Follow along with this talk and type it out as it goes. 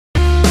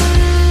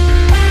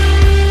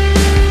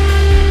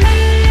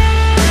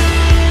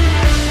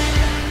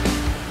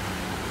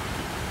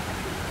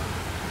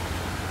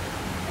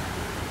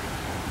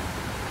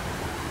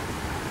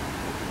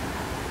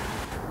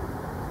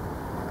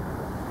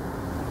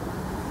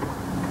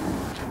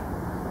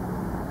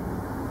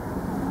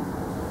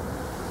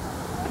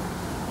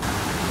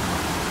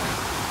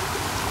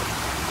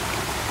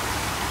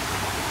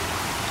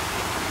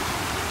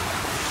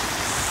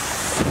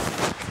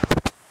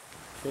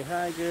Say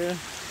hi, girl.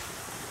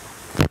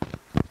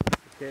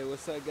 Okay,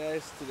 what's up,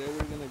 guys? Today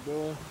we're gonna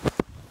go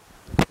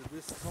into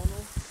this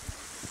tunnel,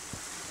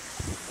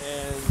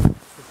 and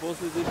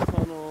supposedly this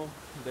tunnel,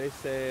 they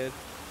said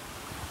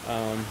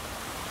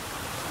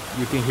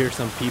you can hear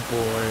some people,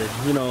 or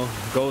you know,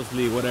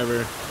 ghostly,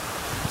 whatever.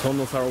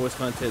 Tunnels are always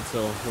haunted,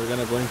 so we're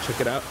gonna go and check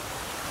it out.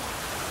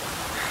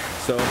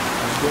 So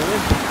let's go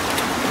in.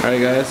 All right,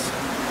 guys,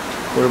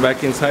 we're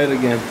back inside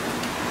again.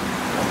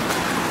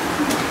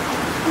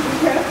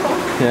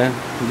 Yeah,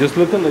 just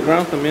look on the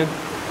ground, también.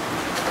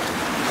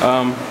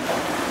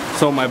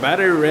 So my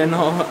battery ran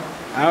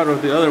out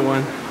of the other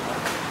one.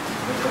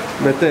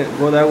 Vete,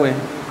 go that way.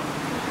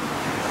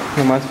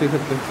 Nomás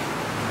fíjate.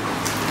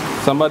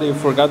 Somebody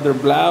forgot their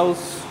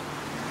blouse.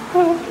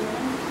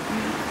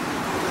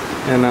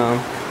 And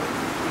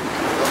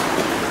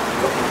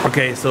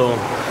okay, so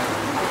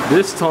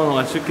this tunnel,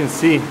 as you can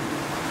see,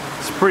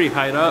 it's pretty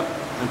high up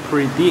and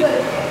pretty deep.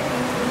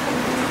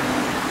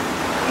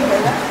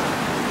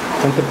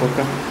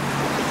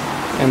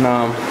 And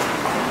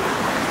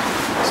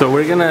so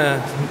we're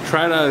gonna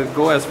try to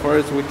go as far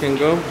as we can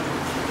go.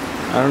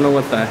 I don't know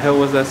what the hell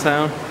was that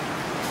sound.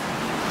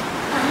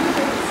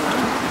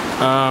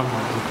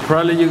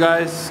 Probably you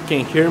guys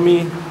can hear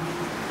me,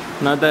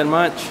 not that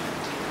much.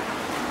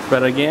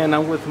 But again,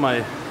 I'm with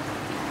my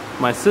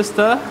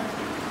sister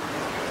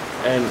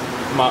and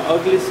my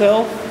ugly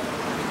self.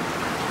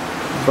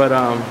 But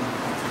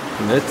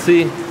let's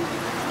see.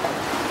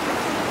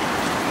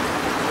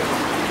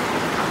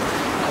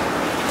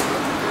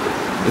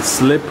 It's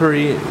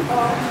slippery.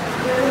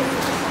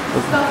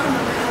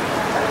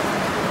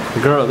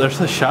 Girl, there's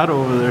a shadow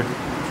over there.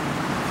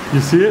 You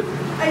see it?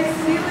 I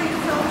see like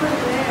something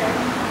there.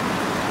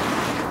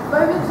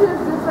 But it's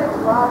just like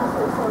rocks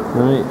or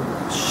something. Right.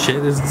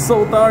 Shit, it's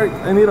so dark.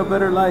 I need a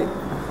better light.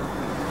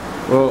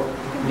 Well,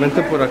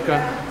 vente por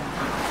acá.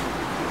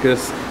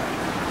 Cause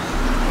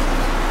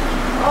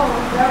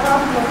that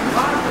rock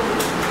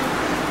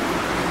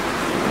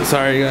was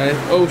sorry, guys.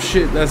 Oh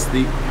shit, that's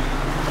deep.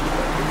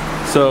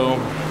 So,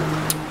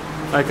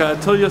 like I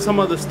told you some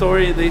of the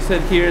story, they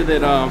said here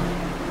that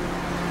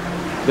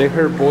they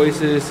heard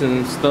voices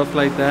and stuff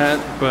like that,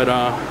 but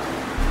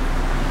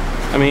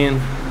I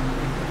mean,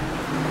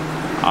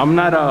 I'm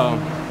not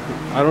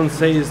I don't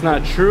say it's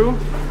not true.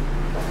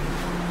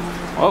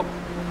 Oh,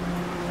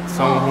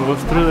 someone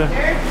goes through there.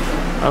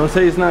 I don't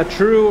say it's not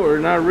true or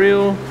not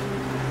real,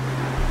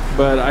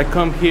 but I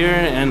come here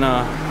and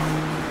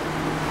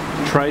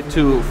try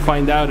to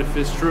find out if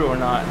it's true or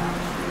not.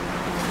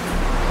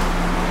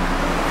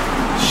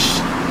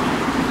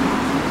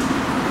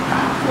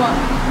 What?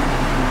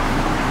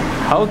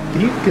 How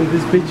deep can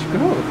this bitch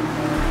go?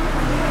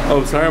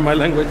 Oh, sorry, my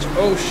language.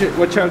 Oh shit,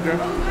 watch out, girl.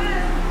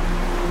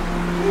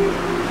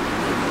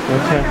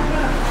 Watch out.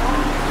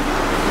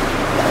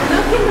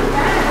 Look in the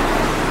back.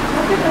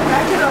 Look at the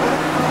back of the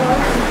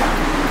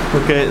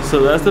water. Okay, so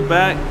that's the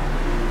back.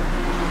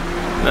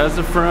 That's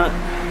the front.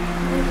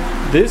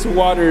 This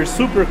water is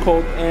super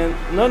cold, and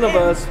none of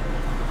us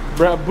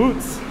brought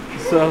boots.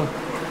 So,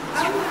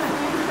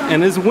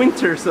 and it's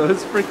winter, so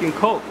it's freaking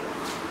cold.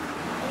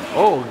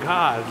 Oh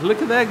God,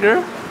 look at that,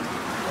 girl.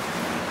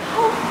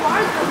 How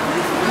far does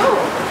this go?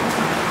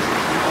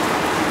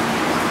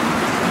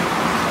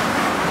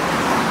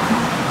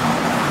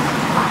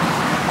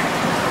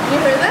 You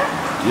heard that?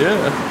 Yeah.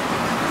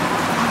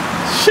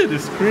 Shit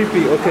is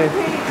creepy. Okay,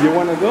 you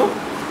wanna go?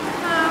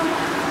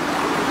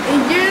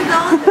 You're the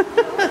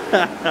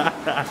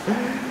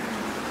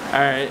All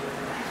right.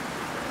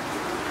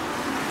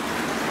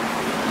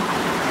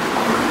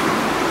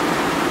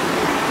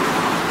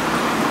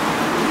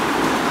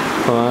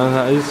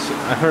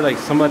 I heard like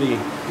somebody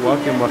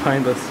walking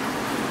behind us.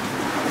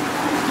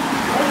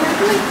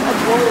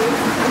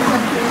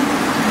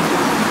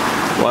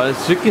 Well,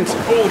 as you can see,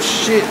 oh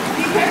shit!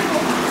 Be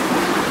careful.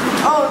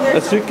 Oh,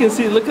 there's as you can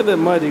see, look at the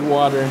muddy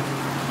water.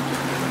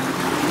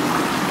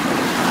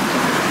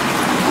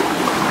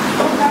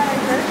 Oh God, I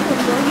heard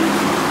somebody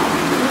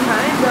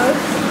behind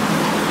us.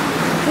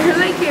 They're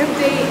like if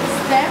they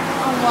step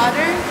on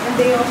water and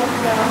they almost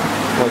fell.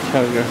 Watch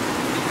out, girl.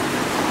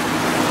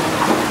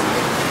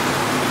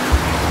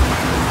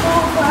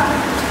 Oh God.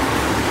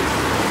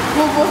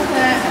 What was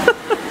that?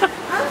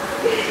 I'm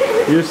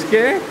scared. You're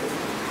scared?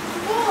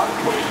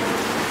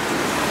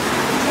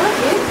 What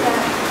is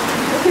that?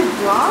 Is it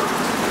rock?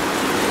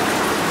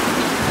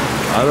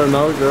 I don't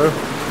know, girl.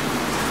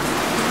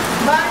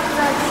 But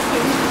that's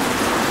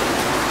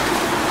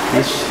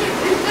it's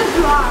just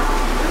rock.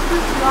 It's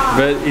just rock.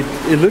 But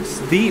it looks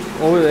deep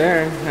over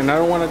there, and I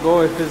don't want to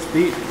go if it's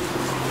deep.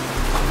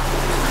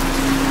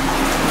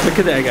 Look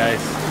at that,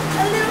 guys.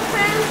 A little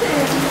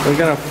fountain. We're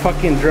gonna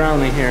fucking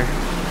drown in here.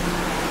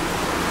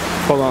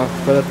 Hold on,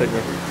 espérate,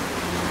 girl.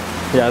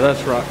 Yeah,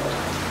 that's rock. Oh,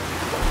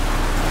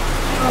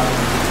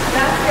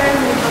 that's scared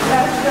me, but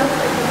that's just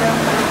like a real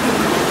fountain.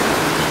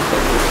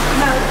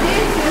 Now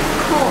this is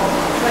cool.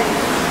 Like,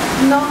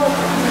 no,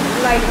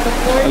 like the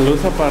forest.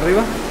 ¿Luz para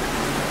arriba?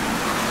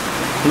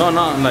 No,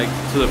 no, like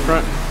to the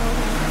front.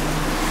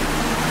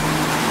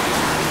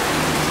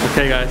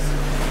 Okay, guys.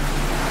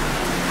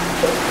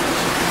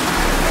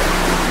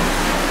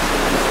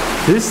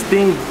 This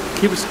thing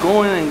keeps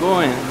going and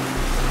going,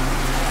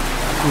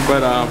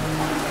 but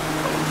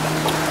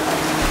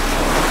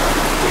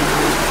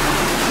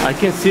I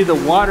can see the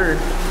water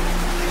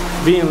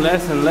being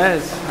less and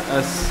less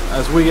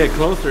as we get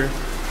closer.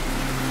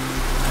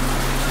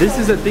 This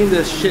is the thing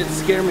that shit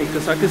scared me,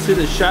 because I can see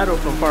the shadow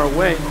from far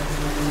away.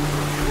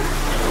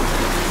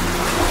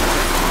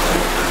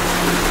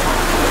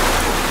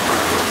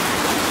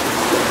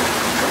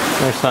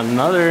 There's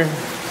another,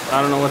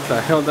 I don't know what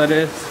the hell that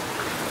is.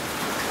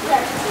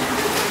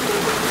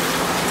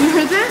 You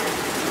heard that?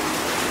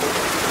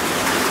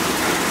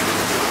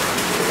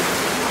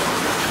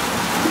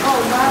 Oh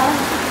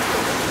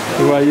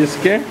wow. Why, are you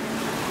scared?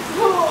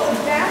 Oh,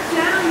 that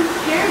sound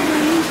scared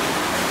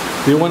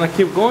me. Do you want to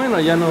keep going or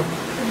ya no? Do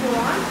you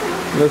want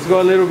to? Let's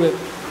go a little bit.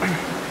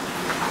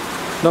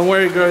 Don't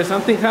worry, girl. If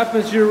something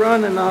happens, you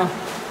run and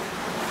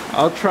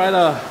I'll try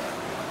to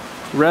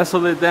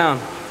wrestle it down.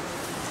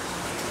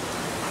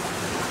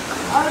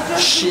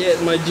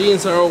 Shit, my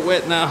jeans are all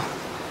wet now.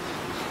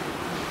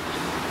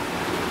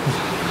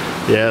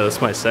 Yeah,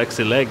 that's my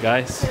sexy leg,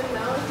 guys. No, it's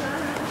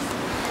not.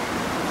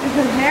 It's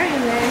a hairy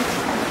leg.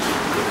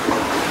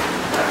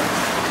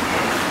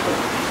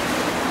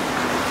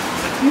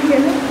 You hear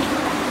it?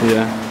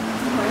 Yeah.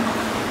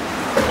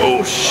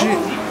 Oh shit.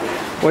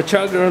 Watch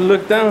out, girl.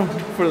 Look down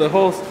for the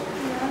holes.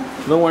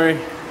 Yeah. Don't worry.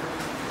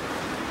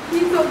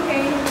 He's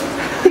okay.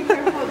 Be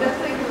careful. That's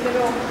like a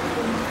little.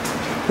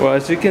 Well,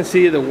 as you can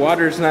see, the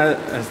water's not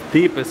as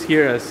deep as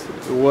here as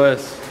it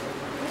was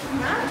It's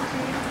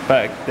not.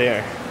 back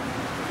there.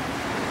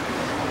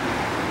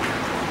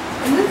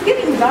 And it's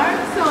getting dark,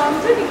 so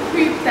I'm pretty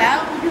creeped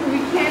out because we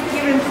can't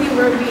even see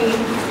where we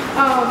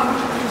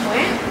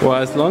went. Well,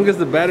 as long as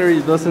the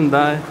battery doesn't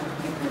die,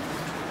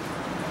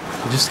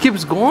 it just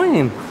keeps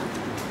going.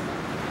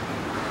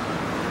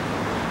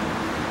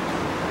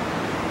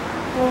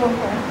 Oh,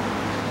 okay.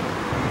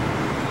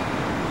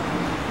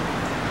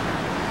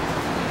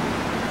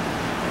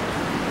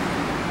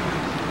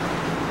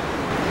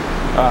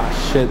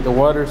 Ah, shit, the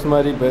water's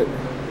muddy, but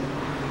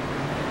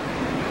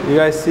you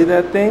guys see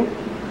that thing?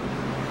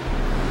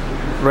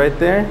 Right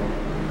there?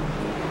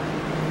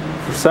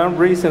 For some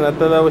reason, I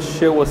thought that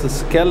was a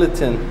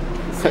skeleton.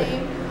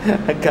 Same.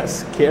 I got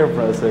scared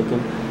for a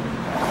second.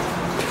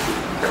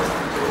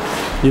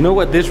 You know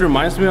what this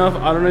reminds me of?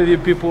 I don't know if you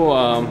people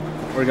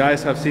or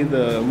guys have seen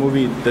the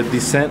movie The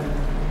Descent.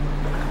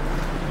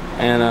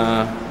 And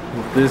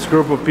this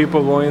group of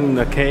people go in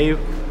the cave.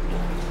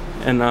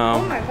 And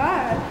Oh my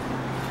god.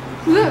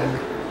 Look.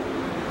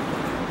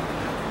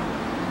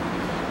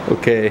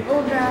 okay.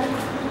 Oh god.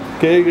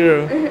 Okay,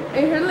 girl.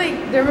 I heard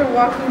like they were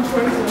walking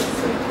towards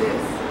us like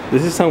this.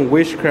 This is some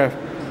witchcraft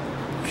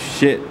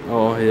shit.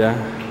 Oh yeah.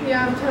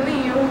 Yeah, I'm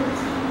telling you.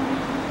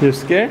 You're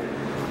scared?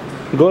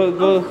 Go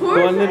Of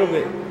course a little I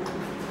bit.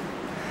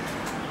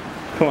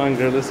 Come on,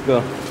 girl, let's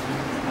go.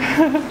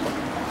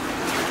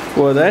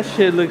 Well, that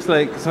shit looks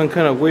like some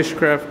kind of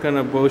witchcraft kind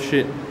of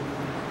bullshit.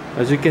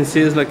 As you can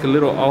see, it's like a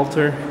little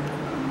altar.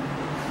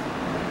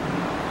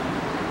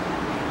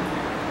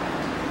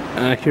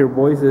 And I hear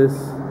voices.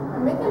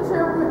 I'm making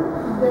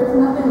sure there's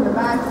nothing in the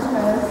back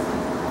because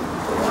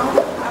I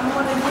don't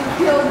want to get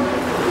killed.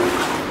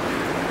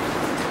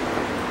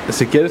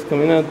 Si quieres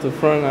caminar at the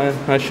front,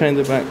 I shine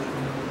the back.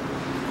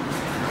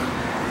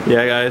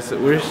 Yeah, guys,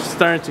 we're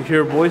starting to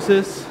hear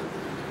voices.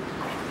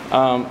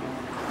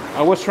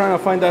 I was trying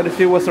to find out if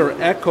it was our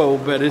echo,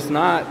 but it's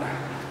not,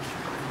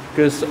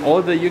 because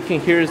all that you can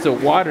hear is the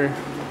water,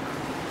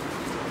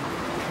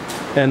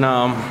 and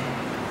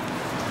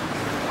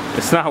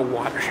it's not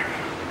water.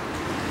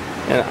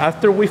 And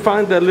after we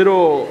found that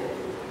little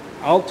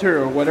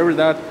altar or whatever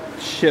that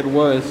shit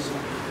was,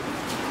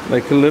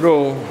 like a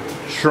little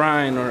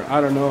shrine or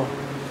I don't know,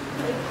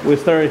 we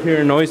started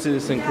hearing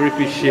noises and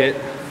creepy shit.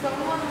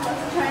 Someone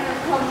was trying to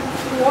come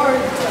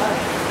towards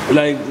us.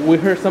 Like we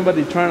heard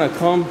somebody trying to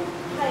come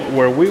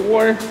where we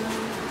were,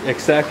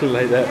 exactly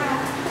like that.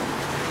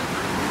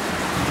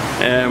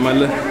 And my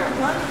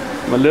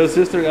little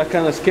sister got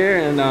kind of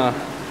scared, and I'm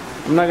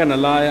not gonna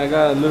lie, I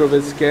got a little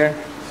bit scared.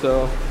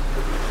 So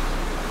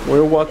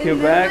we're walking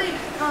back,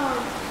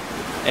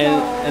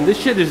 and this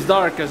shit is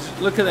dark. Cause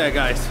look at that,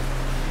 guys,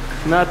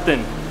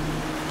 nothing.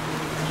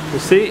 You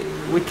see,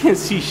 we can't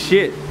see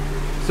shit.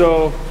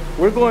 So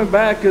we're going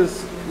back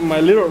because my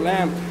little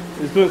lamp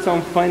is doing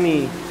some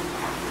funny.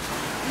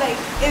 Like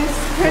it's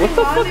turning What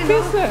the on fuck and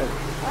is off. that?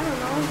 I don't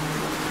know.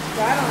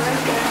 But I don't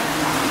like that.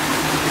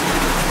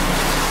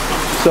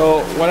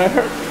 So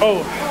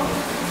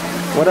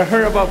what I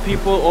heard about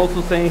people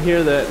also saying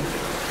here that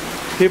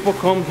people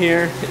come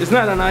here. It's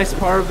not a nice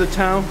part of the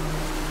town.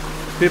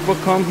 People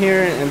come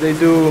here and they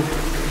do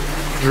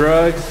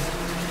drugs.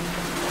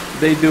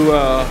 They do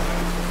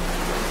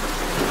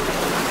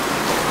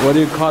what do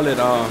you call it?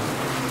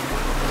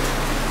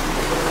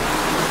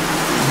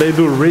 They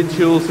do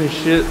rituals and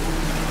shit.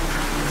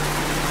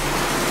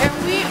 And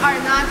we are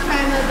not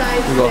trying to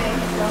die today.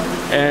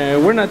 So.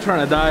 And we're not trying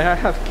to die. I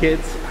have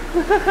kids.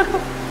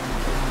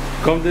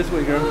 Come this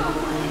way, girl.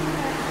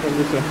 Come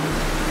this way.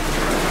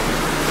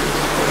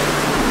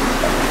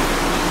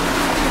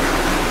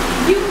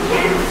 You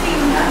can't see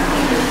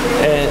nothing.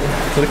 And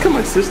look at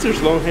my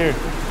sister's long hair.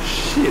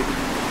 Shit.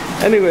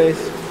 Anyways.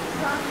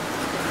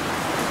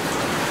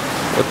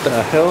 What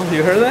the hell?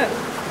 You heard that?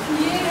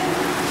 Yeah.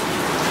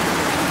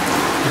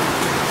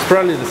 It's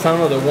probably the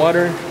sound of the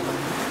water.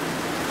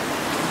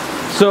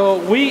 So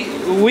we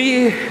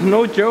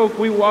no joke,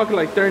 we walked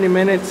like 30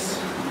 minutes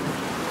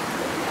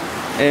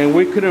and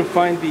we couldn't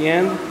find the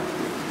end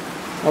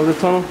of the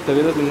tunnel.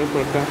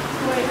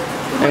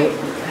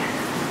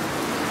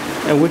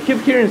 And we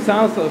kept hearing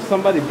sounds of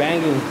somebody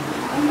banging.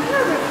 I'm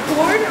gonna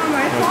record on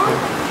my phone.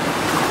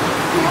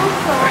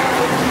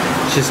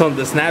 Okay. She's on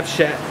the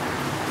Snapchat.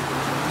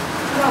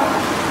 No,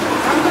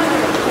 I'm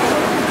gonna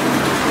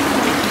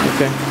record.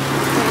 Okay.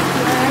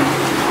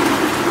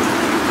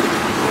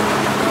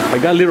 I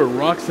got little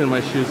rocks in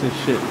my shoes and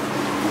shit.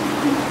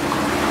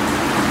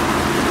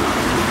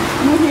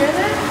 You hear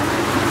that?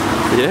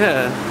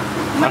 Yeah.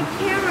 My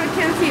camera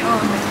can't see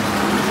on it.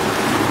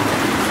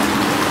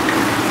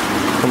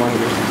 Come on,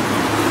 girl.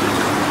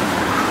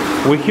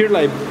 We hear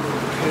like,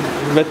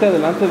 vete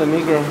adelante de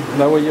mí, girl.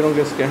 That way you don't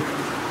get scared.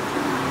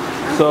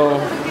 So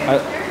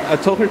I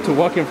told her to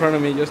walk in front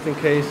of me just in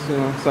case, you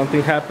know,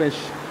 something happens.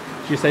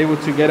 She's able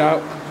to get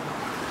out.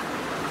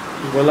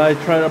 Will I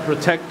try to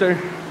protect her?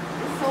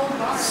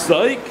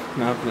 Psych!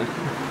 No,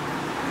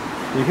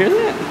 you hear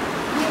that?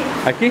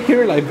 Yeah. I can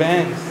hear like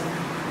bangs.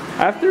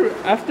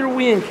 After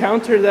we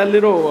encountered that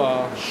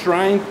little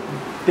shrine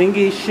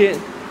thingy shit,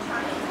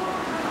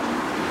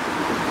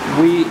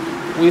 we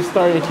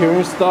started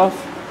hearing stuff.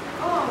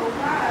 Oh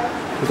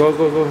wow! Go.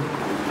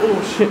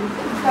 Oh shit!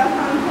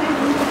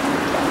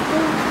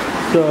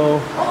 So.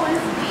 Oh,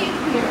 it's deep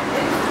here.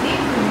 It's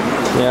deep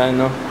here. Yeah, I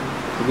know.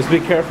 Just be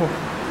careful.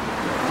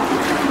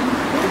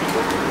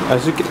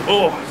 As you can,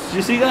 oh,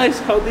 you see guys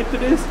how deep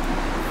it is?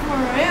 For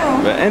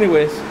real. But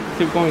anyways,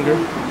 keep going, girl.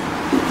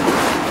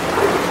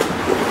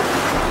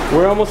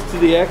 We're almost to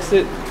the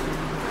exit.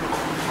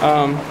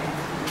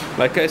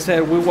 Like I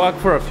said, we walked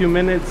for a few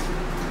minutes.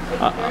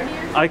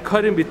 I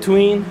cut in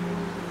between,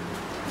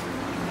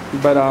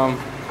 but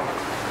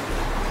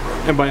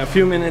and by a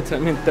few minutes I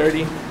mean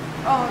 30.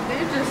 Oh,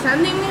 they're just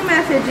sending me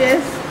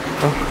messages.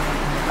 Oh.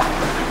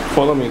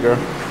 Follow me, girl.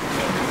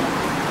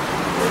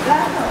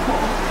 That's a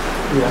hole.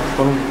 Yeah,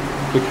 follow me.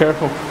 Be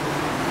careful.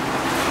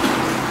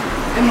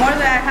 The more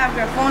that I have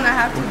your phone, I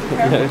have to be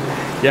careful.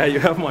 Yeah, you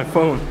have my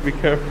phone. Be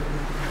careful.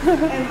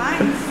 And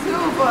mine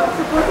too, but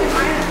supposedly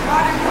mine is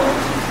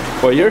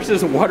waterproof. Well, yours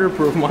is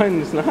waterproof.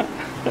 Mine is not.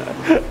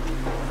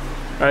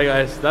 Alright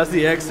guys, that's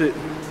the exit.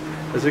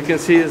 As you can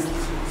see, it's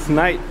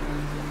night.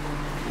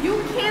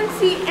 You can't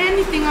see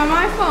anything on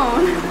my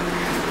phone.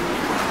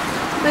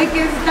 Like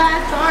it's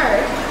that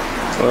dark.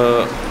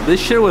 This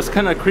shit was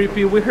kind of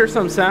creepy. We heard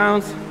some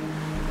sounds.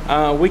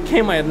 We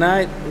came at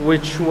night,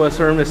 which was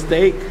our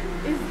mistake.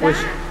 Is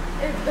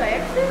the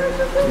exit or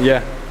something?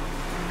 Yeah.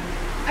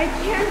 I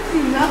can't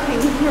see nothing.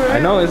 I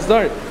know, it's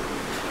dark.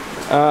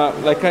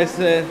 Like I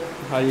said,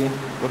 ahí,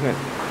 go ahead.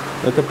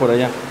 Vete por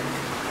allá.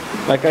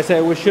 Like I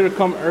said, we should have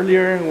come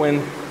earlier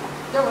when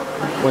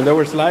there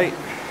was light.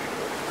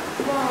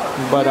 Well,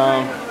 But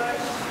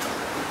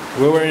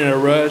we were in a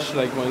rush,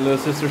 like my little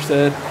sister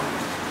said.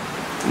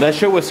 That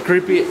shit was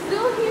creepy. You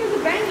still hear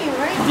the banging,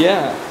 right?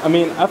 Yeah, I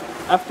mean,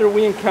 after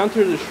we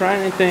encountered the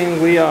shrine and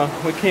thing, we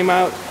came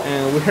out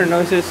and we heard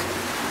noises.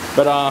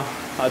 But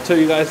I'll tell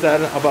you guys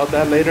about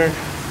that later.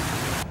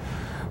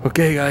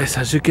 Okay guys,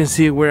 as you can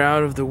see, we're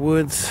out of the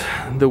woods.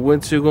 The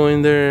woods you go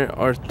in there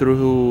are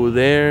through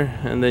there,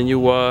 and then you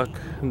walk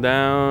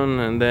down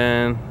and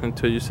then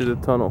until you see the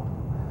tunnel.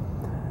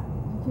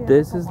 Yeah.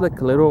 This is like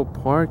a little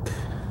park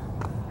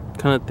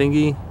kind of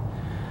thingy.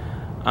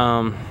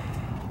 I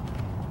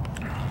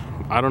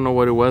don't know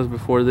what it was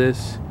before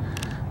this.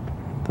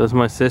 That's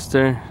my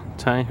sister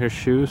tying her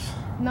shoes.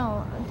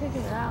 No, I'm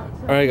taking it out.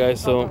 So alright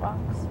guys, so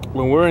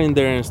when we're in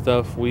there and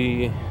stuff,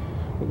 we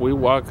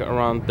walk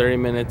around 30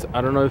 minutes. I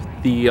don't know if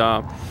the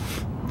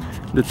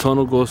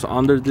tunnel goes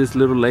under this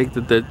little lake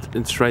that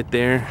it's right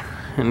there,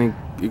 and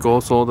it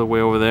goes all the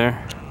way over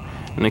there,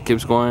 and it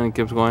keeps going and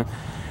keeps going.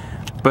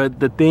 But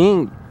the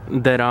thing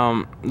that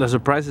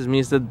surprises me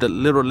is that the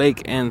little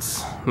lake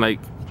ends like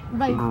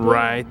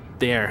right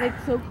there. Like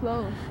so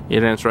close.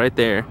 It ends right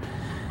there.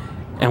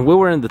 And we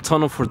were in the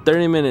tunnel for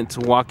 30 minutes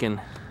walking,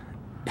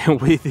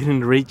 and we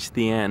didn't reach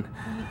the end.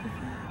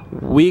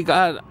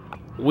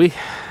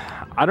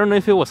 I don't know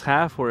if it was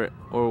half or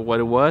what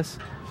it was,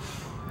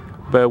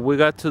 but we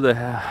got to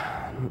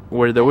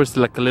where there was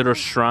like a little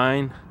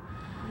shrine.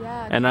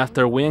 Yeah. And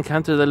after we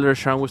encountered that little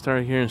shrine, we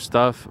started hearing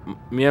stuff.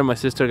 Me and my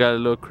sister got a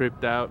little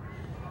creeped out,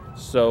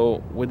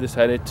 so we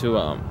decided to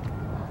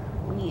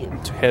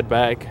head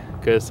back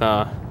because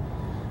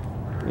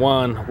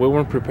one, we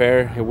weren't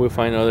prepared if we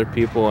find other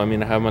people. I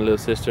mean, I have my little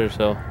sister,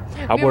 so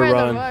I would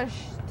run.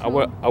 I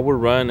would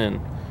run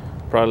and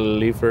probably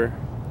leave her,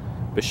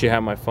 but she had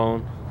my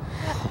phone.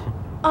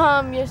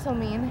 You're so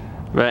mean.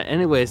 But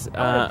anyways,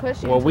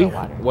 push you into the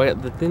water.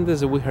 the thing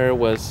that we heard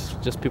was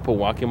just people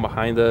walking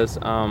behind us.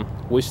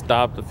 We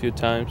stopped a few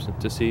times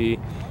to see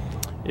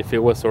if it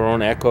was our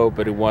own echo,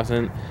 but it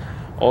wasn't.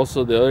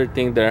 Also, the other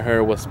thing that I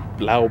heard was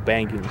loud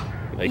banging,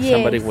 like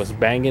somebody was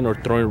banging or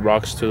throwing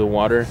rocks to the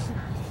water.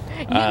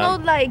 You know,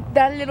 like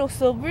that little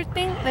silver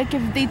thing, like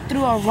if they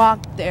threw a rock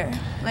there,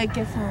 like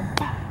it's a...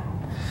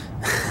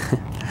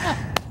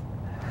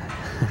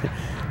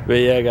 But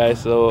yeah,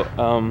 guys, so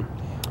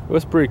it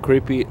was pretty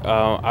creepy.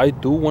 I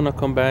do want to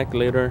come back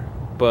later,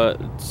 but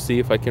see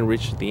if I can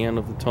reach the end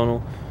of the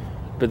tunnel.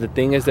 But the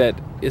thing is that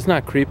it's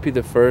not creepy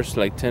the first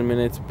like 10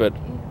 minutes, but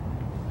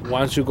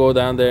once you go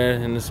down there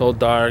and it's all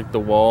dark, the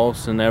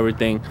walls and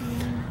everything,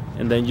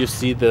 and then you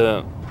see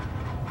the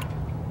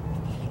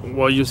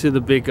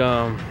big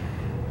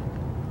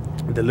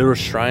the little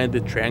shrine, the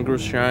triangular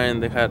shrine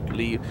they had to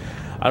leave.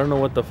 I don't know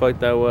what the fuck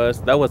that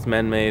was. That was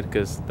man-made,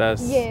 because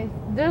that's... Yeah,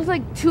 there's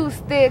like 2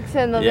 sticks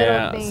and a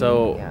little thing.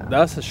 So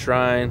that's a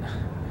shrine.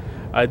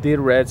 I did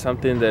read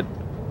something that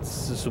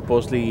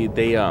supposedly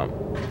they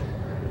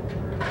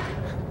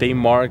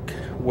mark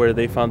where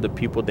they found the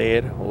people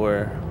dead,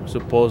 or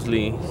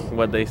supposedly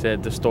what they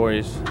said, the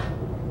stories,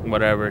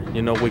 whatever,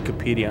 you know,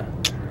 Wikipedia.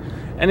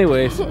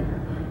 Anyways,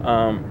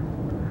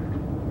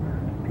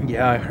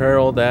 yeah, I heard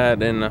all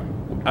that, and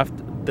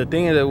after, the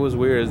thing that was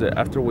weird is that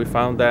after we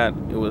found that,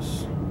 it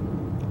was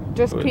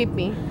just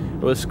creepy.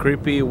 It was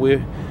creepy.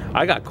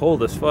 I got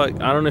cold as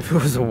fuck. I don't know if it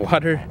was the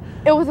water.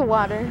 It was the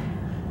water.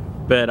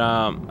 But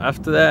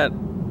after that,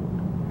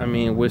 I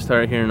mean, we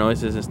started hearing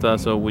noises and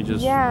stuff, so we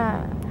just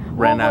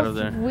ran out of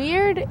there. What's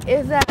weird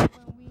is that when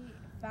we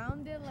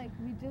found it, like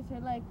we just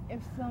heard like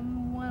if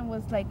someone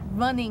was like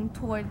running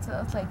towards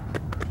us, like.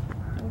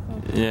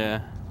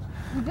 Yeah.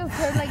 We just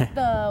heard like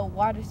the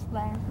water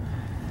splash.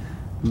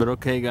 But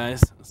okay,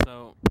 guys,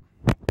 so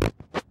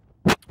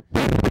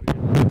we're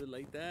gonna leave it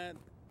like that,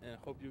 and I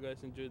hope you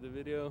guys enjoyed the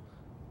video.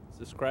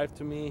 Subscribe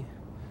to me,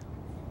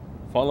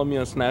 follow me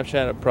on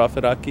Snapchat at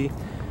Prophet Aki,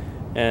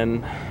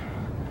 and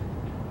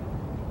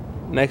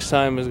next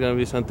time is gonna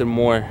be something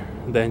more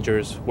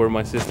dangerous where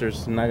my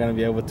sister's not gonna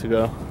be able to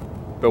go.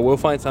 But we'll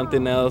find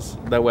something else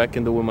that way I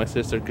can do with my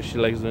sister, because she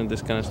likes doing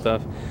this kind of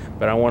stuff.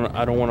 But I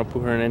don't want to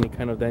put her in any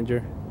kind of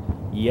danger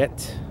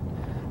yet.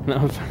 No.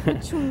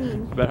 What you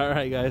mean? But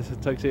alright, guys, I'll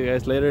talk to you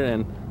guys later,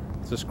 and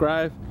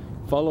subscribe,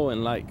 follow,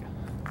 and like.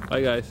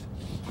 Bye, guys.